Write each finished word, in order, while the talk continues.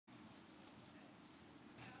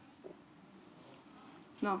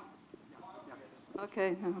No.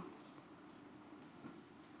 Okay, no.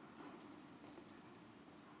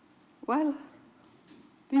 Well,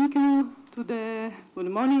 thank you to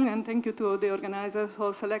good morning, and thank you to the organizers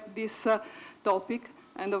who select this topic.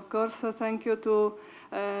 And of course, thank you to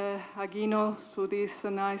Agino to this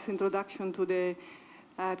nice introduction to the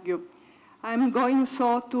argue. I'm going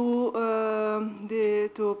so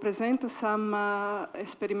to present some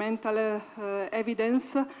experimental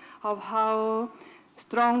evidence of how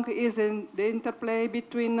strong is the interplay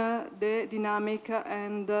between the dynamic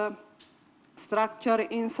and structure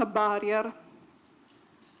in subbarrier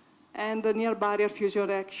and the near barrier fusion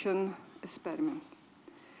reaction experiment.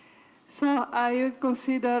 So I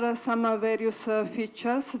consider some various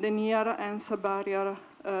features, the near and subbarrier,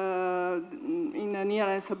 in a near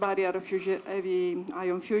and subbarrier heavy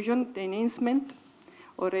ion fusion, the enhancement,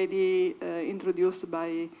 already introduced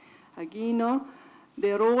by Agino,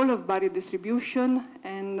 the role of barrier distribution,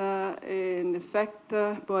 and in effect,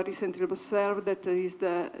 more recently observed that is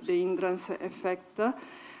the hindrance effect,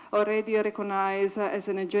 already recognized as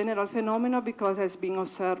a general phenomenon because it has been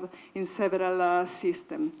observed in several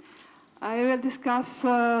systems. I will discuss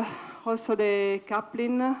also the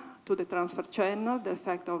coupling to the transfer channel, the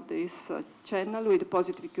effect of this channel with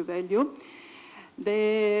positive Q value,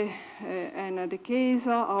 and the case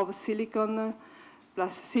of silicon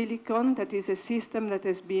plus silicon, that is a system that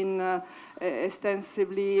has been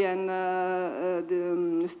extensively and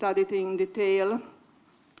studied in detail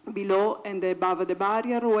below and above the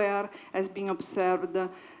barrier, where has been observed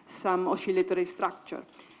some oscillatory structure,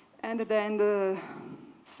 and then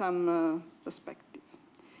some perspective.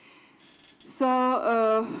 So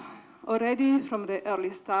already from the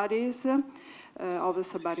early studies of the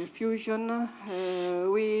subbarrier fusion,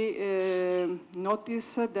 we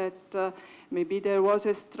noticed that maybe there was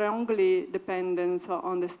a strongly dependence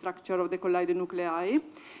on the structure of the colliding nuclei.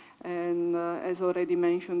 And as already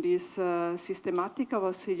mentioned, this systematic of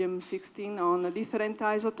oxygen-16 on a different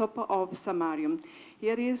isotope of samarium.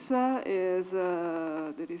 Here there is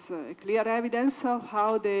a clear evidence of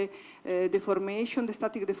how the deformation, the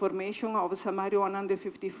static deformation of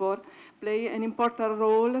samarium-154 play an important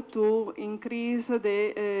role to increase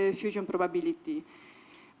the fusion probability.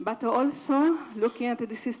 But also, looking at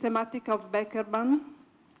the systematic of Beckerman,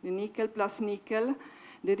 the nickel plus nickel,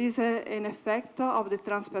 there is an effect of the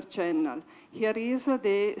transfer channel. Here is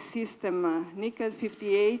the system nickel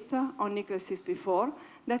 58 on nickel 64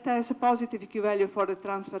 that has a positive Q value for the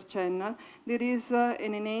transfer channel. There is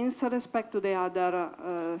an enhanced respect to the other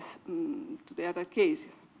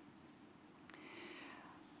cases.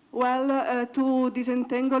 Well, to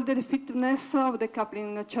disentangle the fitness of the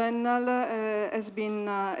coupling channel has been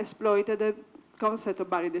exploited the concept of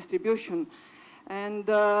barrier distribution. And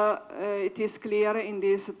it is clear in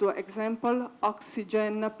these two examples,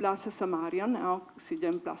 oxygen plus samarium,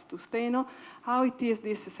 oxygen plus tungsteno, how it is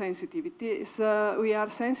this sensitivity. We are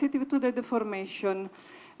sensitive to the deformation,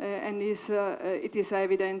 and it is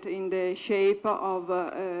evident in the shape of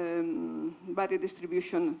barrier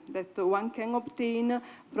distribution that one can obtain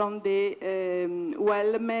from the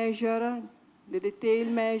well measure, the detailed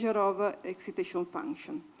measure of excitation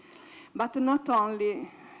function. But not only,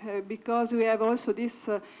 because we have also this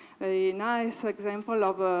very nice example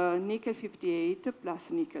of nickel 58 plus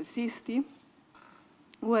nickel 60,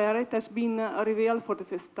 where it has been revealed for the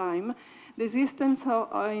first time the existence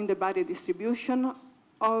in the barrier distribution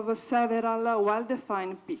of several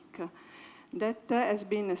well-defined peaks that has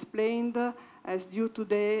been explained as due to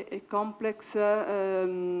the complex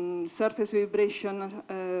surface vibration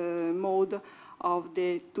mode of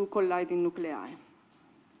the two colliding nuclei.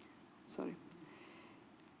 Sorry.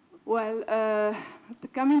 Well,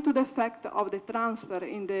 coming to the effect of the transfer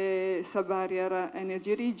in the subbarrier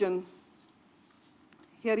energy region,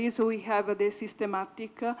 here is we have the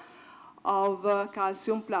systematic of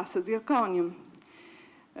calcium plus zirconium.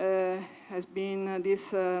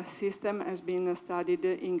 This system has been studied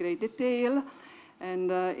in great detail,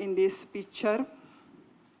 and in this picture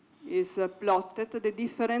is plotted the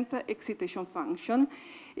different excitation function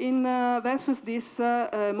in versus this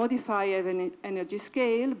modified energy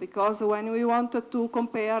scale, because when we want to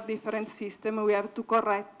compare different systems, we have to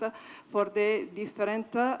correct for the different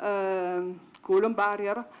Coulomb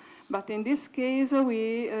barrier. But in this case,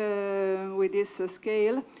 with this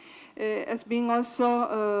scale, has been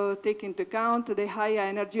also taken into account the high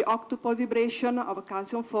energy octupole vibration of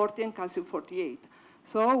calcium 40 and calcium 48.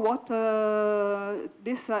 So what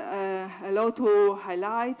this allows to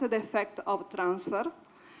highlight the effect of transfer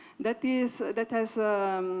that has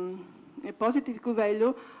a positive Q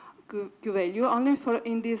value Q value only for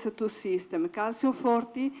in these two systems, calcium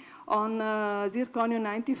 40 on zirconium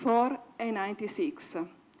 94 and 96.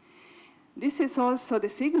 This is also the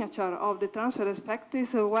signature of the transfer effect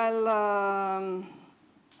is well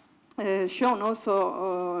shown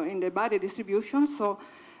also in the barrier distribution. So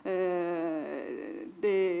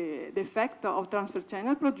the effect of transfer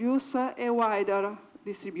channel produce a wider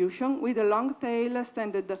distribution with a long tail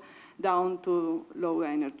extended down to low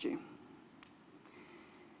energy.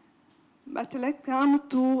 But let's come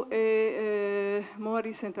to a more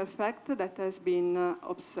recent effect that has been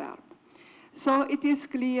observed. So it is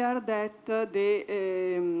clear that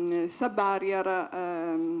the sub-barrier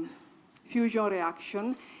fusion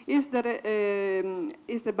reaction is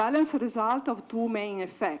the balanced result of two main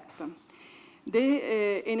effects.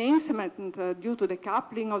 The enhancement due to the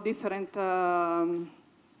coupling of different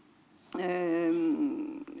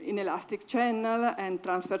inelastic channel and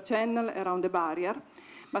transfer channel around the barrier.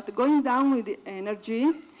 But going down with the energy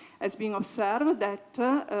has been observed that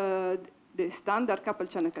the standard coupled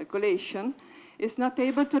channel calculation is not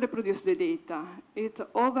able to reproduce the data. It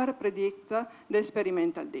over-predicts the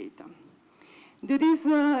experimental data. There is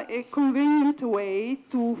a convenient way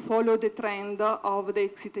to follow the trend of the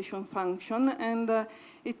excitation function, and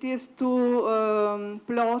it is to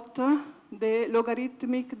plot the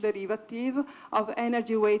logarithmic derivative of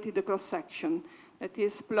energy-weighted cross-section. That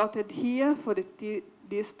is plotted here for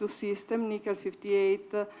these two systems, nickel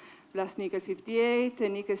 58 plus nickel 58,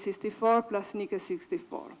 and nickel 64 plus nickel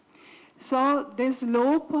 64. So the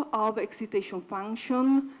slope of excitation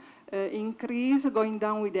function increase going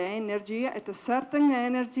down with the energy. At a certain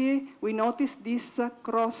energy, we notice this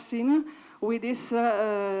crossing with this,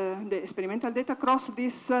 the experimental data cross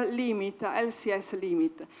this limit, LCS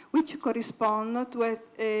limit, which correspond to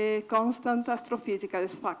a constant astrophysical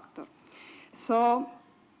factor. So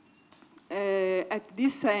at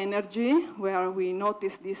this energy, where we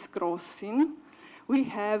notice this crossing, we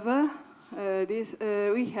have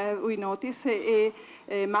we notice a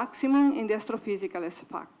maximum in the astrophysical S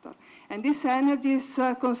factor. And this energy is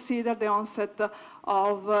considered the onset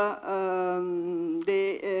of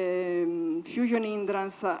the fusion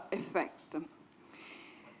hindrance effect.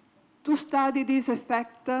 To study this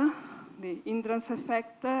effect, the hindrance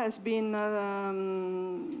effect has been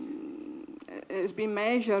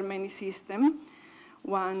measured many systems.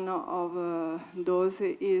 One of those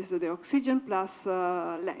is the oxygen plus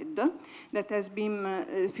lead that has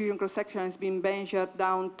been, fusion cross-section has been measured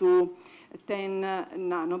down to 10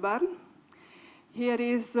 nanobar. Here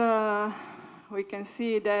is, we can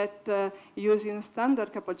see that using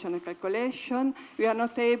standard coupled channel calculation, we are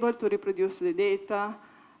not able to reproduce the data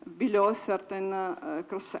below a certain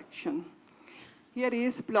cross-section. Here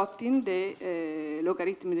is plotting the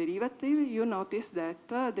logarithmic derivative. You notice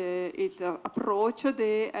that it approaches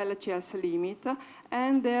the LCS limit,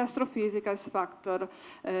 and the astrophysical factor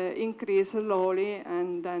increase slowly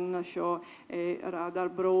and then show a rather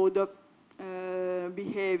broad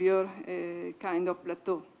behavior, kind of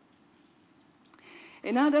plateau.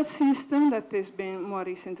 Another system that has been more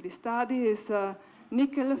recently studied is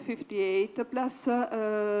nickel 58 plus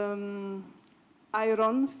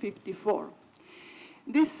iron 54.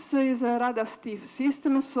 This is a rather stiff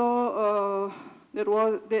system, so there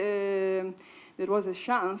was a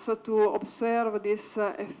chance to observe this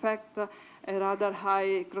effect, a rather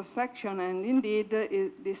high cross-section, and indeed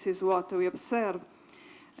this is what we observe.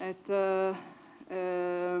 At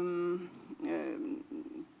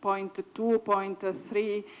 0.2,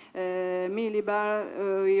 0.3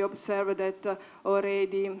 millibar, we observe that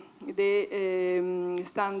already the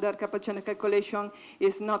standard coupled channel calculation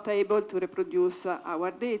is not able to reproduce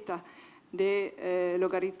our data. The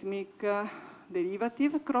logarithmic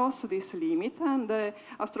derivative cross this limit, and the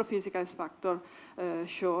astrophysical factor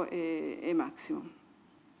show a maximum.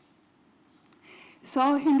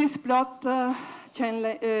 So in this plot,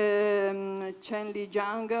 Chen-Li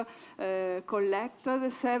Zhang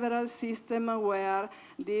collected several systems where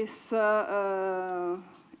this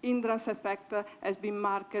hindrance effect has been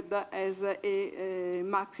marked as a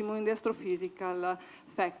maximum in the astrophysical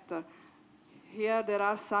factor. Here there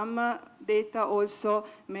are some data also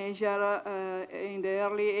measured in the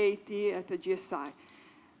early 80s at the GSI.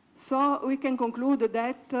 So we can conclude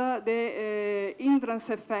that the hindrance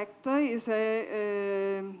effect is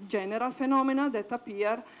a general phenomenon that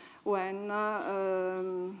appears when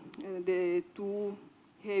the two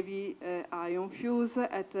heavy ion fuse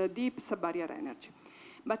at deep subbarrier energy.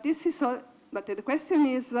 But this is but the question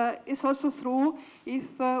is also true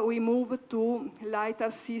if we move to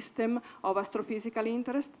lighter system of astrophysical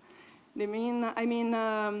interest. I mean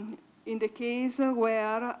in the case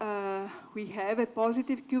where we have a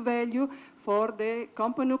positive Q value for the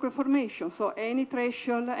compound nuclear formation, so any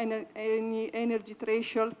threshold and any energy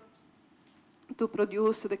threshold to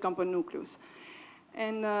produce the compound nucleus.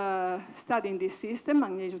 And studying this system,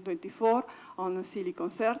 magnesium-24 on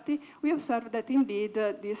silicon-30, we observed that indeed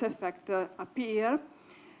this effect appear.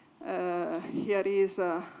 Here is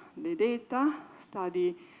the data,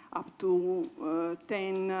 study up to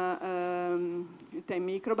 10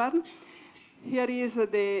 microbarn. Here is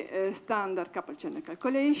the standard coupled channel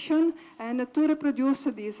calculation, and to reproduce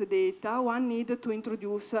this data, one need to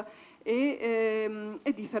introduce a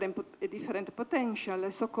different potential,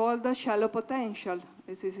 a so-called shallow potential,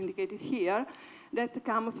 as is indicated here, that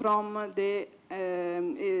come from the,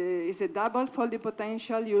 is a double folding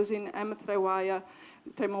potential using M3Y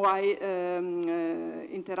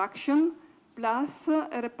interaction plus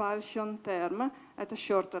a repulsion term at a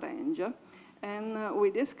short range. And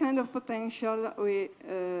with this kind of potential,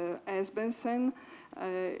 Esbensen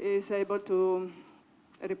is able to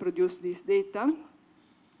reproduce this data.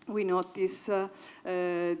 We notice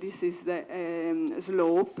this is the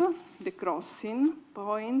slope, the crossing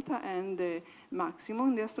point, and the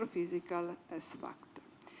maximum, the astrophysical S factor.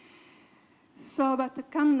 So,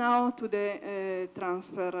 but come now to the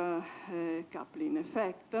transfer coupling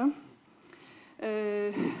effect.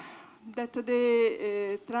 That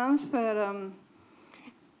the transfer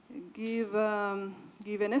give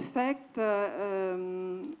an effect.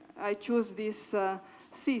 I choose this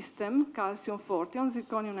system, calcium-40 on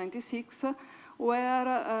zirconium-96,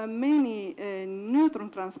 where many neutron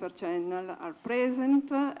transfer channels are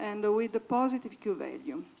present and with a positive Q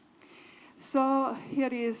value. So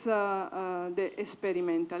here is the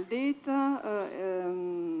experimental data.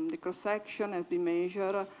 The cross-section has been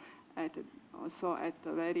measured also at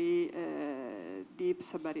a very deep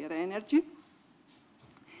subbarrier energy.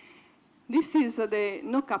 This is the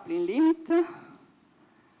no coupling limit.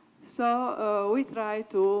 So we try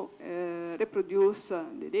to reproduce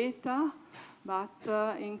the data, but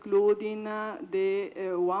including the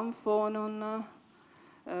one phonon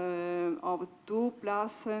of 2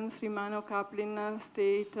 plus and 3 monocoupling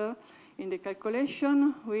state. In the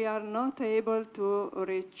calculation, we are not able to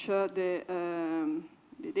reach the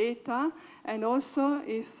data, and also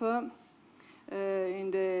if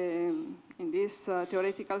in this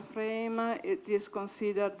theoretical frame it is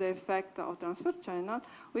considered the effect of transfer channel,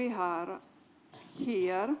 we are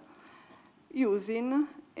here using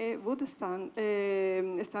a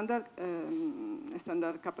standard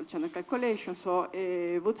coupled channel calculation, so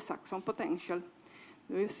a Wood-Saxon potential.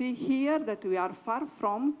 You see here that we are far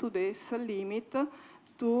from to this limit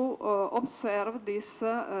to observe this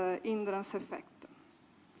hindrance effect.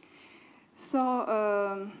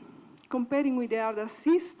 So, comparing with the other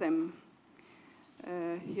system,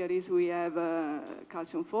 here is we have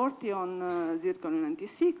calcium-40 on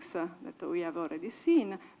zirconium-96 that we have already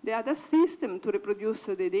seen. The other system, to reproduce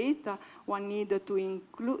the data, one need to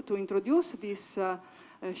introduce this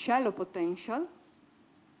shallow potential.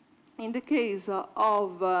 In the case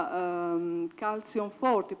of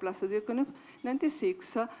calcium-40 plus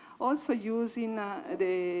zirconium-96, also using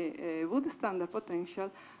the Wood standard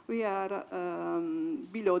potential, we are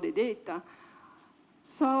below the data.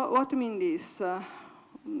 So what I mean is,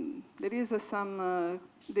 there is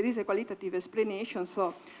a qualitative explanation.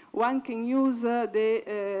 So one can use the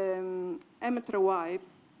M3Y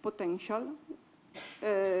potential,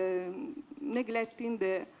 neglecting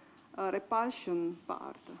the repulsion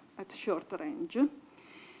part at short range.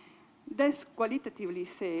 That's qualitatively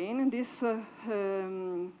saying this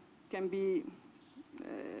can be,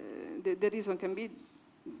 the reason can be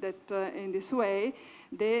that in this way,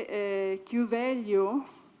 the Q value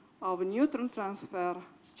of neutron transfer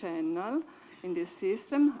channel in this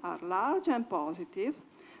system are large and positive,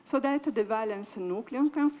 so that the valence nucleon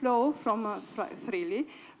can flow from, freely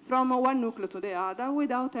from one nucleus to the other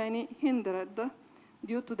without any hindered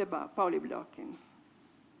due to the Pauli blocking.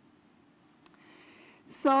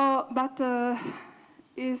 So, but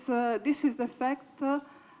this is the effect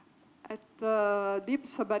at deep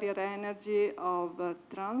subbarrier energy of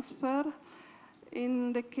transfer.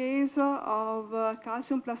 In the case of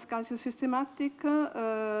calcium plus calcium systematic,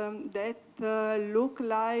 that look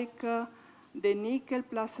like the nickel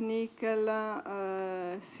plus nickel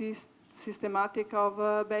systematic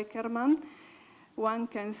of Beckerman, one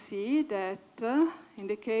can see that in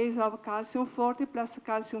the case of calcium-40 plus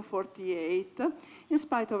calcium-48, in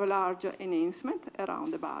spite of a large enhancement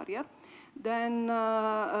around the barrier, then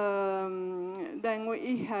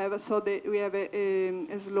we have a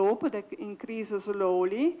slope that increases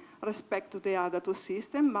slowly respect to the other two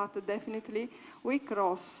systems, but definitely we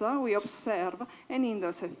observe an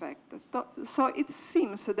hindrance effect. So it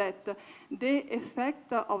seems that the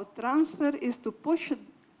effect of transfer is to push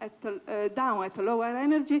down at lower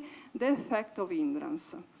energy the effect of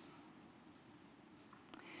hindrance.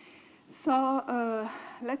 So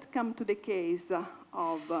let's come to the case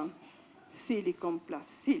of silicon plus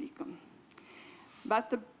silicon.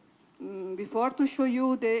 But before to show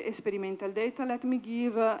you the experimental data, let me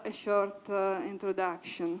give a short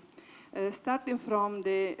introduction, starting from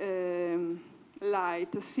the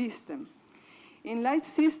light system. In light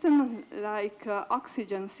system, like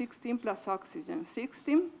oxygen 16 plus oxygen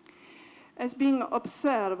 16, has been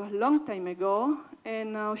observed a long time ago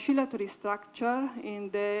an oscillatory structure in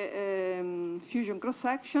the fusion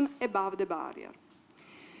cross-section above the barrier.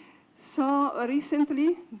 So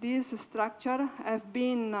recently, this structure has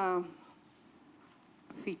been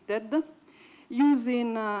fitted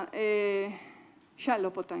using a shallow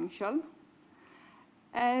potential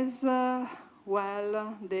as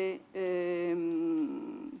well the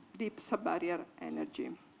deep subbarrier energy.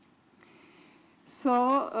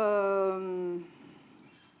 So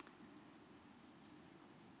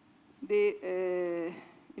the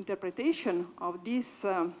interpretation of this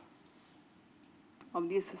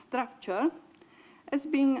structure has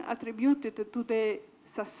been attributed to the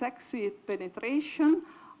successive penetration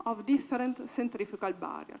of different centrifugal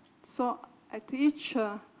barriers. So at each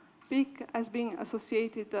peak has been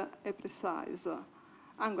associated a precise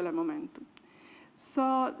angular momentum.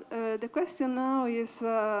 So the question now is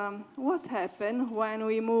what happens when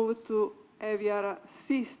we move to heavier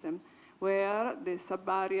system where the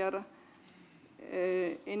subbarrier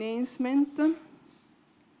enhancement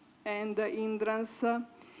and the hindrance are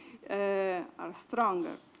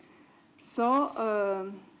stronger. So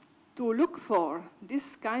to look for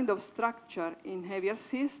this kind of structure in heavier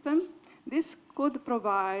system, this could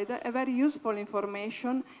provide a very useful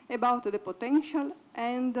information about the potential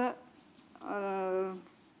and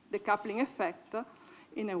the coupling effect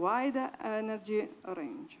in a wide energy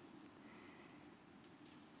range.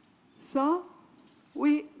 So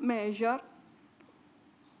we measure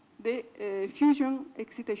the fusion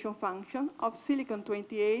excitation function of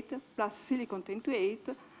silicon-28 plus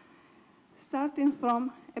silicon-28 starting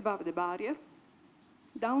from above the barrier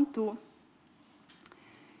down to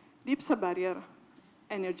deep subbarrier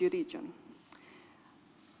energy region.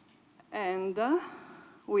 And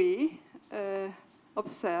we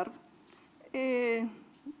observe a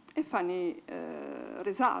funny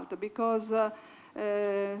result because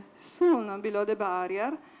soon below the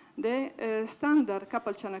barrier, the standard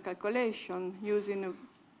coupled channel calculation using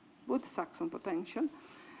Wood-Saxon potential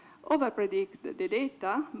overpredict the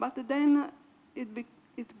data, but then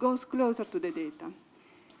it goes closer to the data.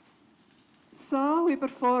 So we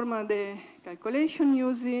perform the calculation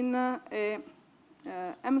using a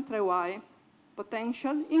M3Y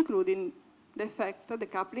potential, including the effect, the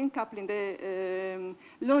coupling the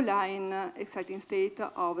low line exciting state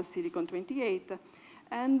of silicon-28.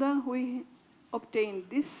 And we obtain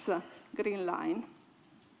this green line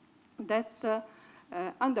that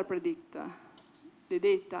underpredict the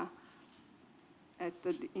data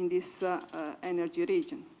in this energy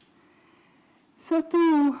region. So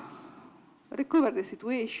to recover the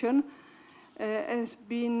situation,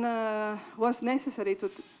 was necessary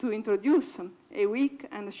to introduce a weak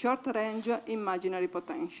and short-range imaginary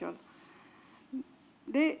potential.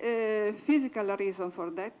 The physical reason for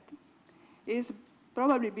that is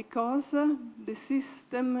probably because the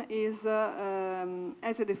system is,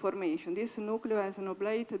 has a deformation. This nucleo has an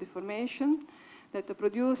oblate deformation that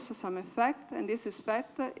produces some effect, and this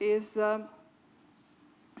effect is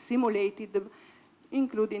simulated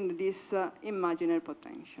including this imaginary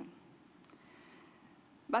potential.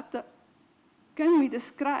 But can we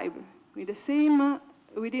describe with the same,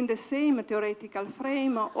 within the same theoretical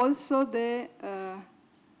frame also the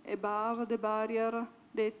above the barrier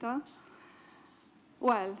data?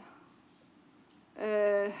 Well,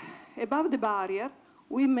 above the barrier,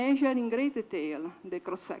 we measure in great detail the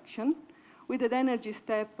cross-section with an energy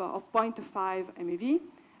step of 0.5 MeV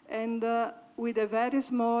and with a very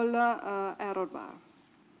small error bar.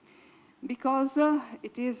 Because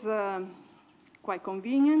it is quite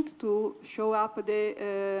convenient to show up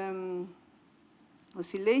the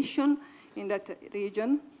oscillation in that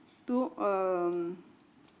region to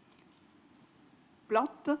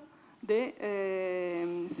plot the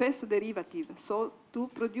first derivative. So to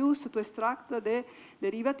extract the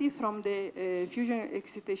derivative from the fusion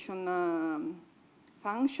excitation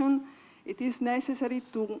function, it is necessary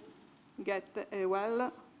to get a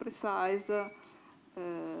well precise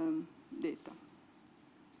data.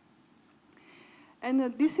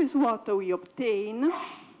 And this is what we obtain.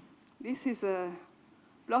 This is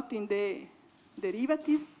plotting the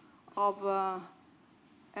derivative of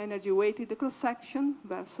energy-weighted cross-section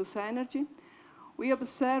versus energy. We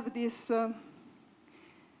observe this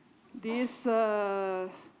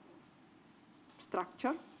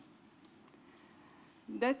structure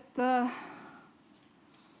that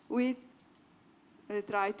we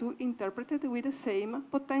try to interpret it with the same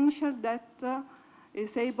potential that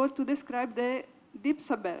is able to describe the deep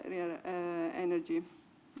subbarrier energy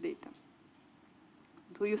data.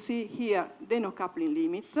 So you see here the no-coupling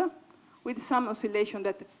limit with some oscillation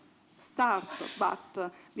that start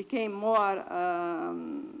but became more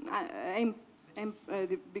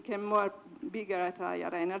bigger at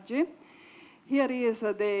higher energy. Here is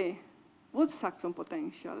the Wood-Saxon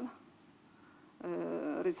potential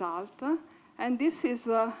result, and this is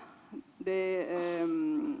the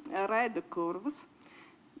red curves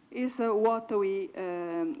is what we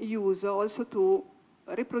use also to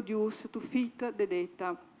reproduce, to fit the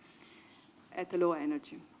data at low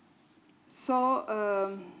energy. So,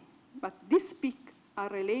 but these peaks are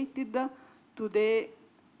related to the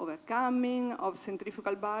overcoming of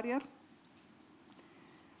centrifugal barrier.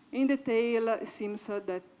 In detail, it seems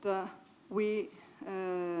that we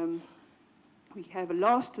have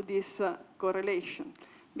lost this correlation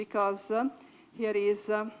because here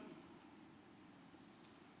is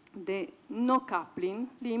the no coupling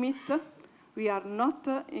limit. We are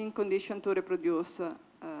not in condition to reproduce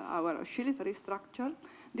our oscillatory structure.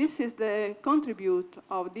 This is the contribute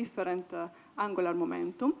of different angular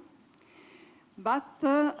momentum. But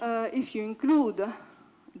if you include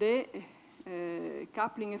the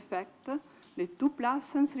coupling effect, the 2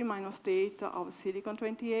 plus and 3 minus state of silicon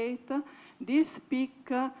 28, this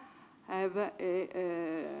peak have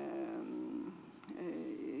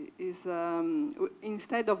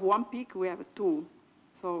instead of 1 peak, we have 2.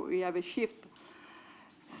 So we have a shift.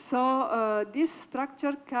 So this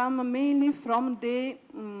structure comes mainly from the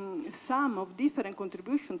sum of different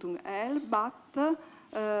contributions to L, but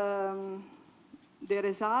the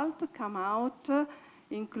result come out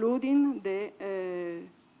including the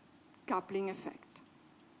coupling effect.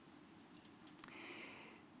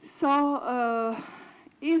 So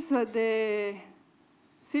is the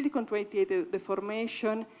silicon 28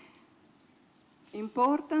 deformation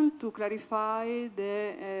important to clarify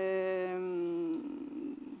the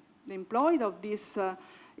employed of this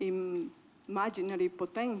imaginary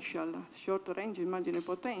potential, short-range imaginary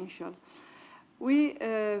potential? We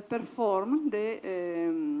perform the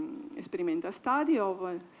experimental study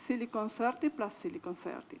of silicon 30 plus silicon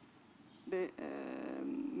 30. The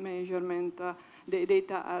measurement, the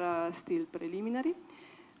data are still preliminary,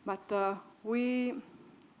 but we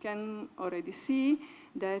can already see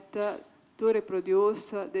that to reproduce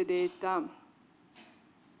the data,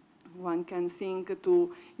 one can think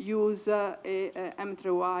to use a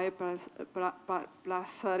M3Y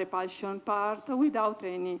plus repulsion part without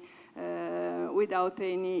any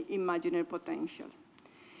imaginary potential.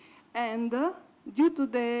 And due to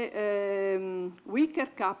the weaker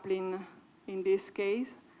coupling in this case,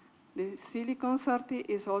 the silicon 30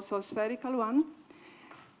 is also a spherical one,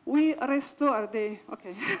 we restore the,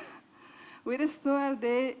 okay, we restore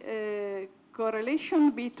the correlation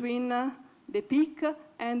between the peak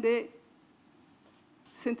and the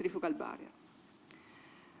centrifugal barrier.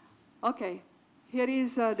 Okay, here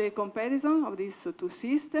is the comparison of these two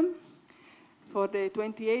systems. For the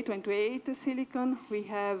 28 silicon, we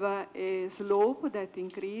have a slope that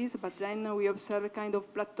increases, but then we observe a kind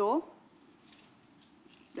of plateau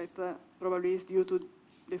that probably is due to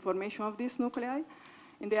the formation of this nuclei.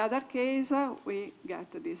 In the other case, we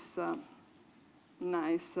get this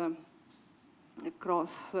nice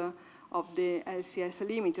cross of the LCS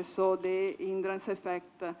limit, so the hindrance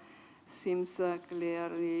effect seems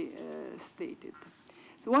clearly stated.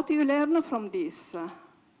 So what do you learn from this?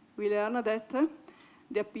 We learn that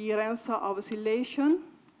the appearance of oscillation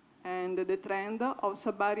and the trend of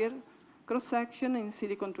subbarrier cross-section in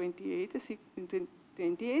silicon 28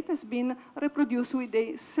 has been reproduced with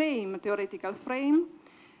the same theoretical frame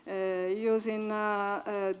using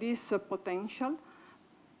this potential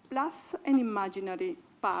plus an imaginary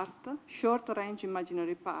part, short-range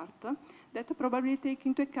imaginary part, that probably take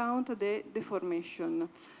into account the deformation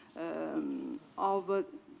of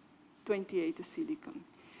 28 silicon.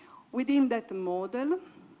 Within that model,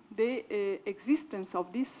 the existence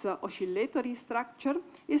of this oscillatory structure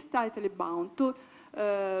is tightly bound to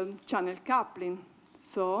channel coupling.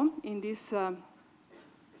 So in this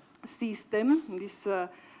system, in this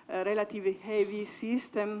a relatively heavy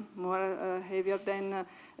system, more heavier than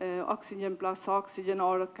oxygen plus oxygen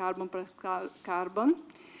or carbon plus carbon,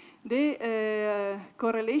 the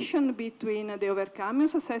correlation between the overcoming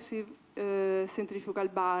successive centrifugal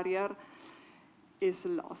barrier is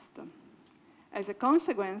lost. As a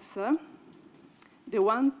consequence, as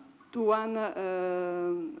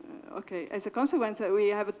a consequence, we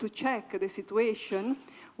have to check the situation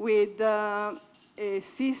with a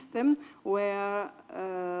system where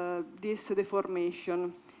this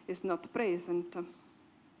deformation is not present.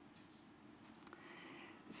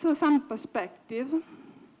 So some perspective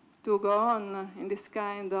to go on in this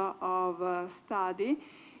kind of study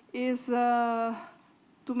is to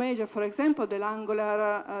measure, for example, the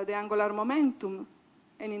angular momentum,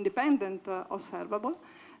 an independent observable,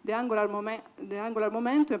 the angular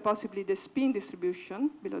momentum and possibly the spin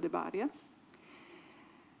distribution below the barrier,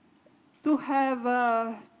 to have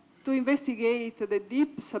to investigate the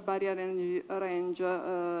deep subbarrier range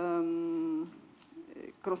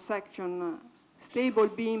cross-section. Stable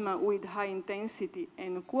beam with high intensity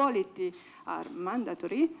and quality are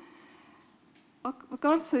mandatory. Of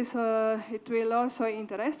course, it will also be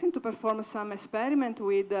interesting to perform some experiment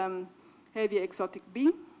with heavy exotic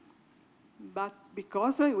beam, but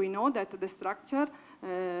because we know that the structure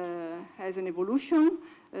has an evolution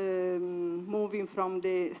moving from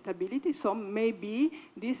the stability, so maybe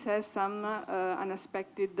this has some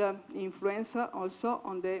unexpected influence also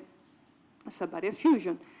on the subbarrier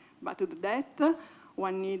fusion. But to do that,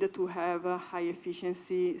 one needs to have a high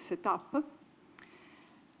efficiency setup.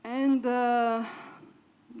 And the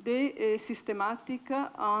systematic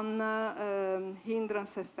on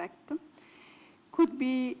hindrance effect could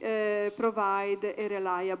be provide a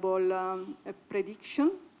reliable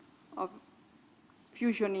prediction of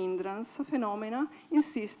fusion hindrance phenomena in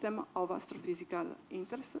system of astrophysical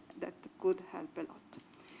interest that could help a lot.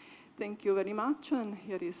 Thank you very much, and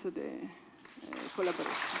here is the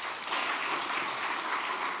collaboration.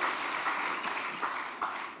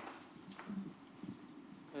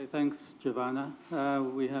 Okay, thanks, Giovanna.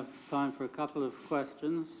 We have time for a couple of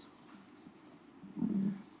questions.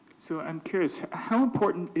 So I'm curious, how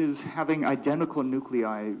important is having identical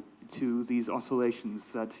nuclei to these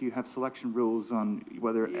oscillations, that you have selection rules on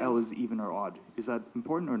whether L is even or odd? Is that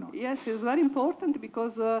important or not? Yes, it's very important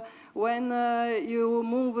because when you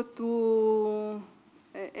move to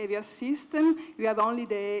heavier system, you have only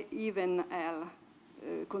the even L,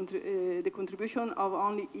 the contribution of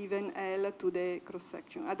only even L to the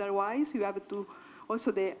cross-section. Otherwise, you have to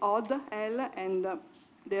also the odd L, and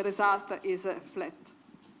the result is flat.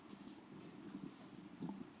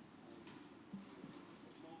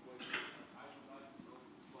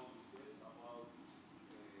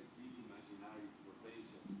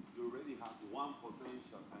 You already have one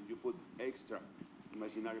potential and you put extra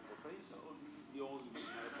imaginary potential, or this is the only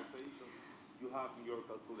imaginary potential you have in your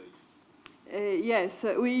calculation? Yes,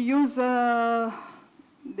 we use I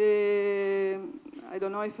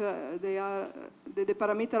don't know if they are the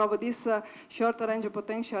parameter of this short range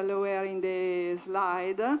potential were in the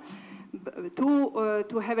slide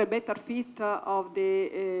to have a better fit of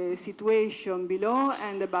the situation below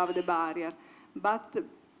and above the barrier. But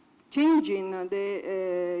changing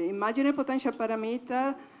the imaginary potential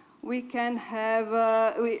parameter, we can have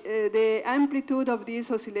the amplitude of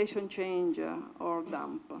this oscillation change or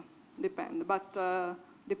dump, depend. But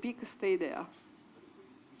the peak stay there.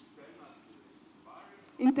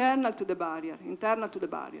 Internal to the barrier,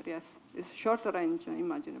 yes. It's short range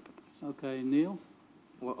imaginary potential. Okay, Neil?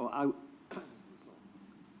 Well,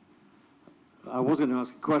 I was going to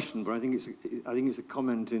ask a question, but I think it's a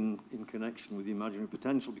comment in connection with the imaginary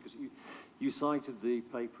potential, because you cited the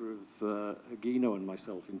paper of Hugino and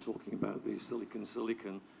myself in talking about the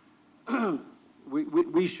silicon-silicon.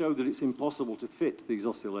 we showed that it's impossible to fit these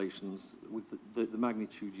oscillations with the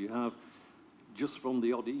magnitude you have just from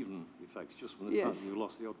the odd-even effects, just from the fact that you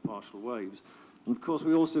lost the odd partial waves. And of course,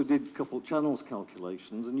 we also did coupled channels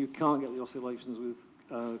calculations, and you can't get the oscillations with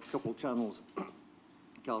coupled channels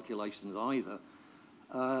calculations either.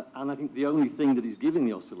 And I think the only thing that is giving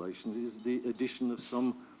the oscillations is the addition of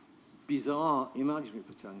some bizarre imaginary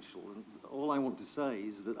potential. And all I want to say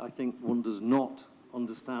is that I think one does not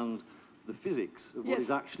understand the physics of what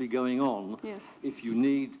is actually going on. If you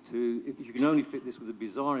if you can only fit this with a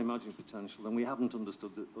bizarre imaginary potential, then we haven't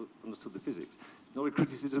understood the physics. It's not a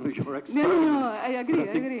criticism of your experiment. No, I agree,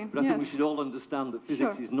 I agree. But I think we should all understand that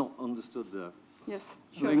physics is not understood there. Yes,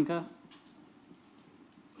 sure. Lenka?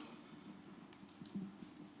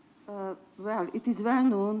 Well, it is well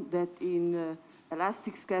known that in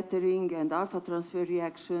elastic scattering and alpha transfer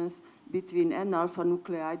reactions between N alpha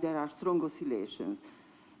nuclei, there are strong oscillations.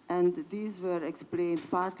 and these were explained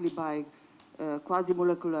partly by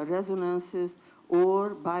quasi-molecular resonances or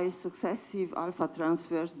by successive alpha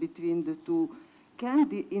transfers between the two.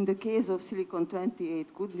 In the case of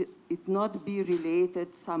silicon-28, could it not be related,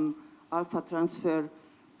 some alpha transfer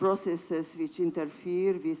processes which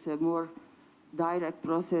interfere with a more direct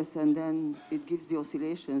process and then it gives the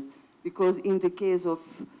oscillations? Because in the case of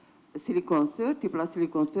silicon-30 plus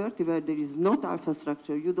silicon-30, where there is not alpha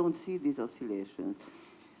structure, you don't see these oscillations.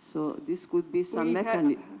 So this could be some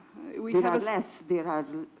mechanism.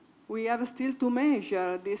 We have still to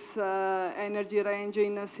measure this energy range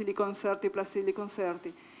in silicon-30 plus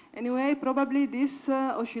silicon-30. Anyway, probably this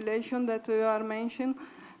oscillation that you are mentioning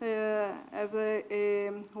have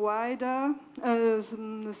a wider,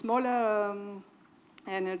 smaller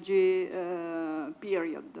energy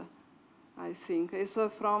period, I think. It's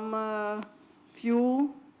from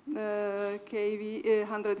few kV,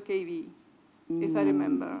 100 kV, if I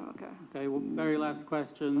remember. Okay. Okay, well, very last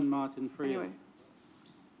question, Martin, for you. Anyway.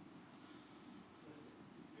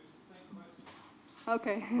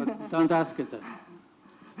 Okay. But don't ask it then.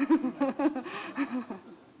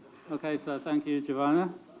 Okay, so thank you, Giovanna.